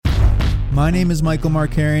My name is Michael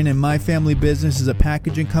Markarian, and my family business is a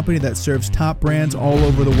packaging company that serves top brands all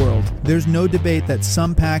over the world. There's no debate that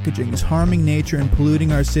some packaging is harming nature and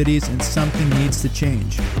polluting our cities, and something needs to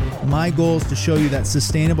change. My goal is to show you that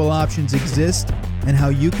sustainable options exist and how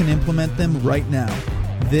you can implement them right now.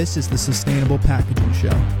 This is the Sustainable Packaging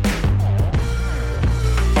Show.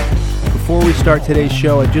 Before we start today's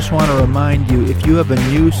show, I just want to remind you, if you have a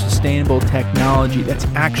new sustainable technology that's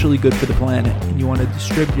actually good for the planet and you want to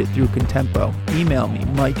distribute it through Contempo, email me,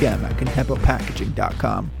 Mike M. at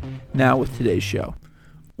contempopackaging.com. Now with today's show.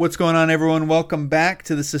 What's going on, everyone? Welcome back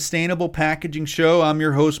to the Sustainable Packaging Show. I'm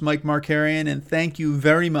your host, Mike Markarian, and thank you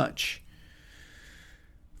very much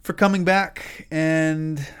for coming back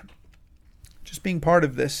and just being part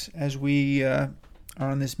of this as we are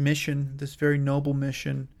on this mission, this very noble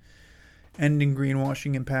mission, ending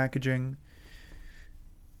greenwashing and packaging,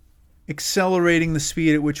 accelerating the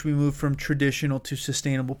speed at which we move from traditional to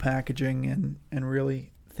sustainable packaging, and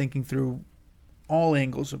really thinking through all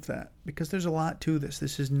angles of that, because there's a lot to this.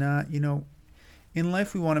 This is not, in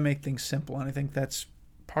life we want to make things simple, and I think that's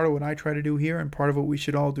part of what I try to do here, and part of what we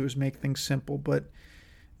should all do is make things simple, but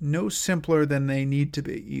no simpler than they need to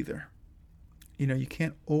be either. You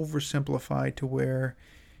can't oversimplify to where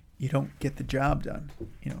you don't get the job done.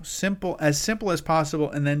 Simple as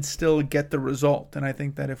possible, and then still get the result. And I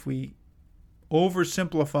think that if we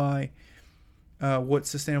oversimplify what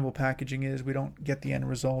sustainable packaging is, we don't get the end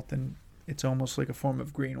result, and it's almost like a form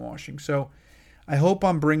of greenwashing. So I hope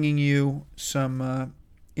I'm bringing you some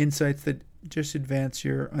insights that just advance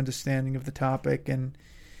your understanding of the topic, and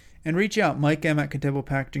reach out, Mike M. at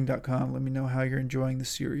contempopackaging.com. Let me know how you're enjoying the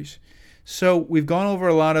series. So we've gone over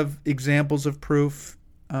a lot of examples of proof.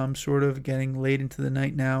 I'm sort of getting late into the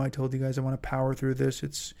night now. I told you guys I want to power through this.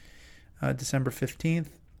 It's December 15th,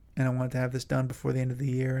 and I wanted to have this done before the end of the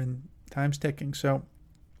year, and time's ticking. So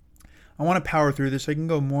I want to power through this. I can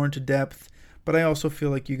go more into depth, but I also feel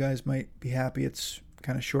like you guys might be happy it's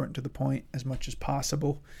kind of short and to the point as much as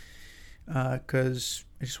possible, because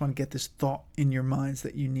I just want to get this thought in your minds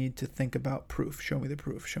that you need to think about proof. Show me the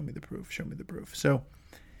proof. Show me the proof. Show me the proof. So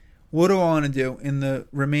what do I want to do in the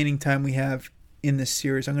remaining time we have in this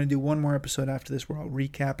series? I'm going to do one more episode after this where I'll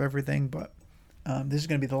recap everything, but this is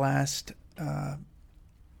going to be the last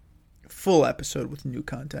full episode with new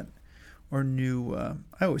content, or new,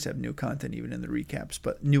 I always have new content even in the recaps,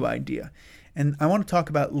 but new idea. And I want to talk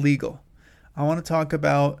about legal. I want to talk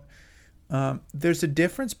about, there's a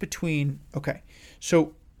difference between,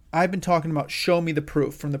 so I've been talking about show me the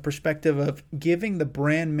proof from the perspective of giving the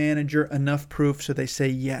brand manager enough proof so they say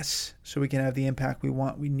yes, so we can have the impact we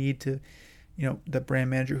want. We need to, the brand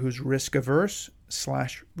manager who's risk averse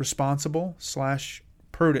 / responsible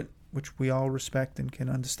 / prudent, which we all respect and can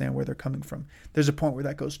understand where they're coming from. There's a point where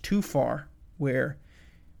that goes too far, where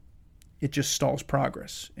it just stalls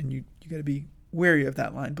progress, and you got to be wary of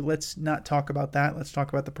that line. But let's not talk about that. Let's talk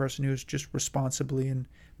about the person who's just responsibly and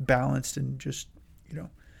balanced and just,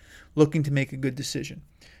 looking to make a good decision.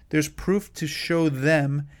 There's proof to show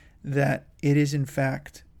them that it is in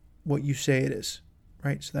fact what you say it is.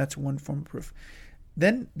 Right? So that's one form of proof.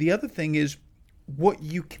 Then the other thing is what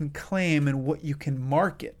you can claim and what you can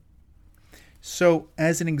market. So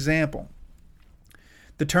as an example,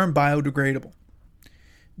 the term biodegradable.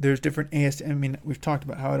 There's different we've talked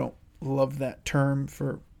about how I don't love that term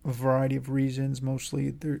for a variety of reasons. Mostly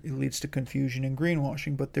it leads to confusion and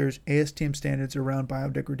greenwashing, but there's ASTM standards around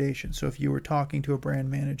biodegradation. So if you were talking to a brand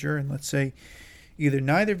manager, and let's say either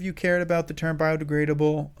neither of you cared about the term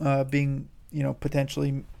biodegradable being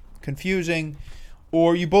potentially confusing,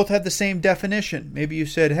 or you both had the same definition. Maybe you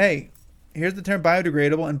said, hey, here's the term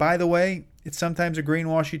biodegradable, and by the way, it's sometimes a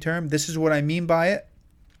greenwashy term. This is what I mean by it.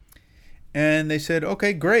 And they said,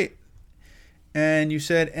 okay, great. And you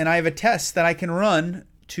said, and I have a test that I can run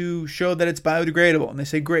to show that it's biodegradable. And they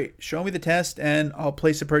say, great, show me the test, and I'll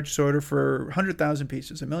place a purchase order for 100,000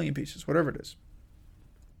 pieces, 1 million pieces, whatever it is.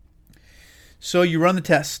 So you run the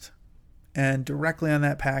test, and directly on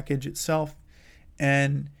that package itself,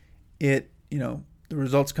 and it, the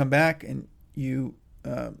results come back, and you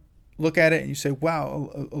look at it and you say,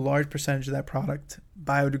 wow, a large percentage of that product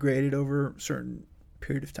biodegraded over a certain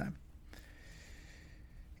period of time.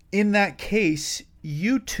 In that case,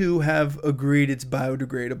 you two have agreed it's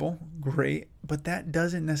biodegradable. Great. But that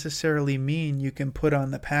doesn't necessarily mean you can put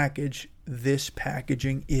on the package, this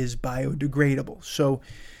packaging is biodegradable. So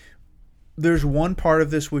there's one part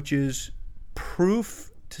of this which is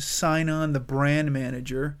proof to sign on the brand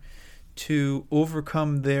manager to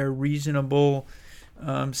overcome their reasonable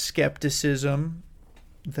skepticism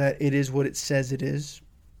that it is what it says it is.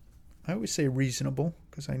 I always say reasonable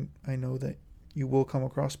because I know that You will come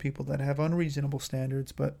across people that have unreasonable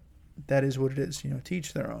standards, but that is what it is. To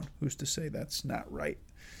each their own. Who's to say that's not right?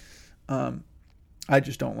 I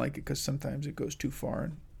just don't like it because sometimes it goes too far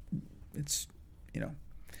and it's,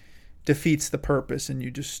 defeats the purpose, and you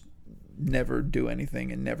just never do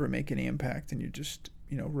anything and never make any impact, and you're just,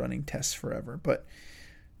 running tests forever. But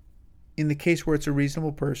in the case where it's a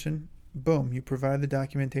reasonable person, boom, you provide the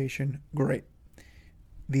documentation, great.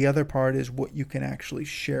 The other part is what you can actually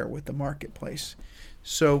share with the marketplace.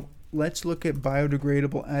 So let's look at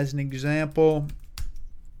biodegradable as an example.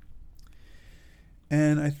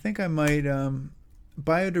 And I think I might,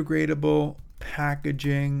 biodegradable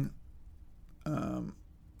packaging.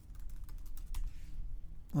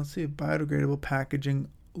 Let's see, a biodegradable packaging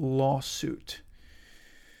lawsuit.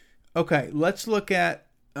 Okay, let's look at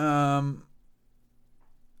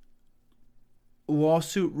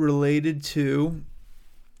lawsuit related to.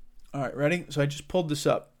 All right, ready? So I just pulled this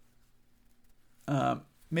up.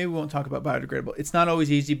 Maybe we won't talk about biodegradable. It's not always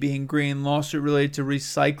easy being green. Lawsuit related to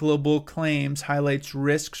recyclable claims highlights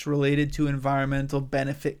risks related to environmental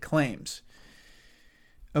benefit claims.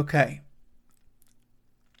 Okay.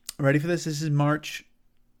 Ready for this? This is March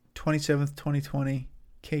 27th, 2020,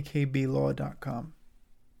 kkblaw.com.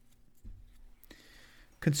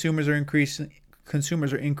 Consumers are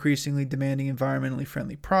increasingly demanding environmentally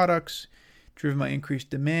friendly products, driven by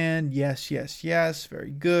increased demand. Yes, yes, yes.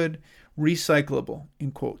 Very good. Recyclable,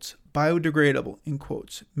 in quotes. Biodegradable, in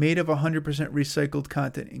quotes. Made of 100% recycled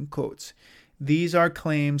content, in quotes. These are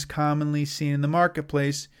claims commonly seen in the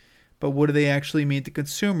marketplace, but what do they actually mean to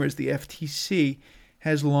consumers? The FTC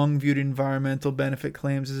has long viewed environmental benefit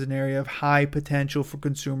claims as an area of high potential for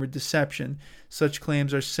consumer deception. Such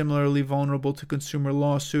claims are similarly vulnerable to consumer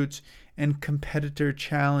lawsuits and competitor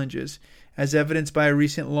challenges. As evidenced by a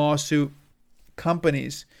recent lawsuit,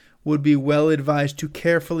 companies would be well advised to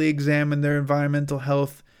carefully examine their environmental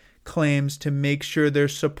health claims to make sure they're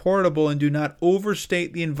supportable and do not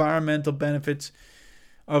overstate the environmental benefits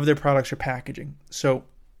of their products or packaging. So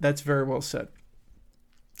that's very well said.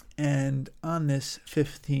 And on this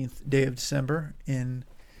 15th day of December, in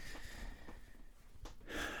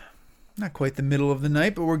not quite the middle of the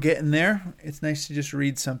night, but we're getting there, it's nice to just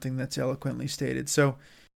read something that's eloquently stated. So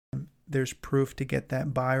there's proof to get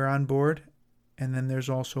that buyer on board, and then there's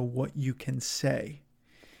also what you can say.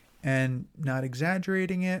 And not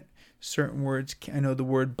exaggerating it, certain words, I know the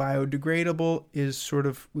word biodegradable is sort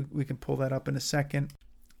of, we can pull that up in a second.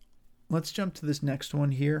 Let's jump to this next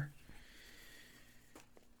one here.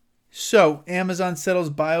 So, Amazon settles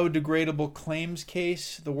biodegradable claims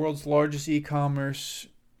case. The world's largest e-commerce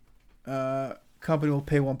company will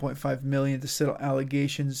pay $1.5 million to settle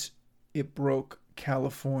allegations it broke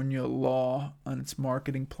California law on its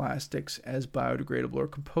marketing plastics as biodegradable or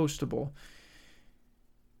compostable.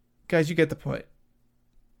 Guys, you get the point.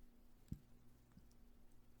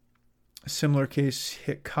 A similar case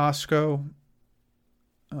hit Costco.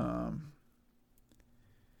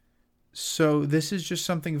 So this is just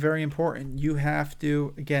something very important. You have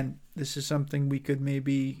to, again, this is something we could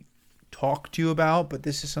maybe talk to you about, but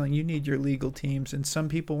this is something you need your legal teams. And some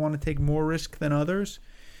people want to take more risk than others.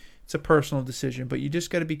 It's a personal decision, but you just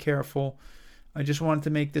got to be careful. I just wanted to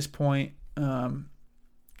make this point to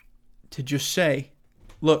just say,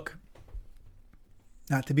 look,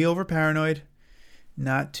 not to be over paranoid,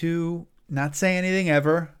 not say anything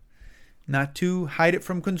ever, not to hide it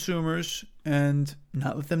from consumers and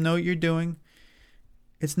not let them know what you're doing.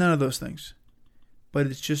 It's none of those things. But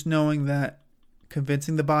it's just knowing that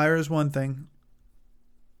convincing the buyer is one thing,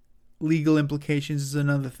 legal implications is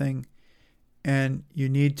another thing, and you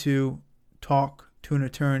need to talk to an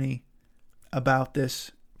attorney about this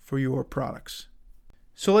for your products.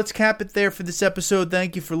 So let's cap it there for this episode.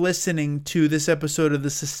 Thank you for listening to this episode of the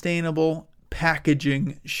Sustainable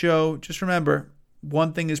Packaging Show. Just remember,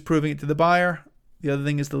 one thing is proving it to the buyer. The other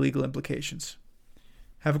thing is the legal implications.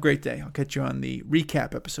 Have a great day. I'll catch you on the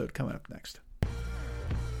recap episode coming up next.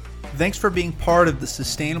 Thanks for being part of the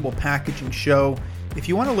Sustainable Packaging Show. If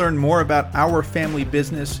you want to learn more about our family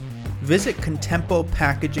business, visit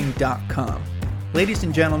contempopackaging.com. Ladies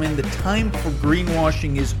and gentlemen, the time for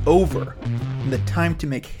greenwashing is over, and the time to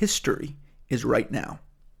make history is right now.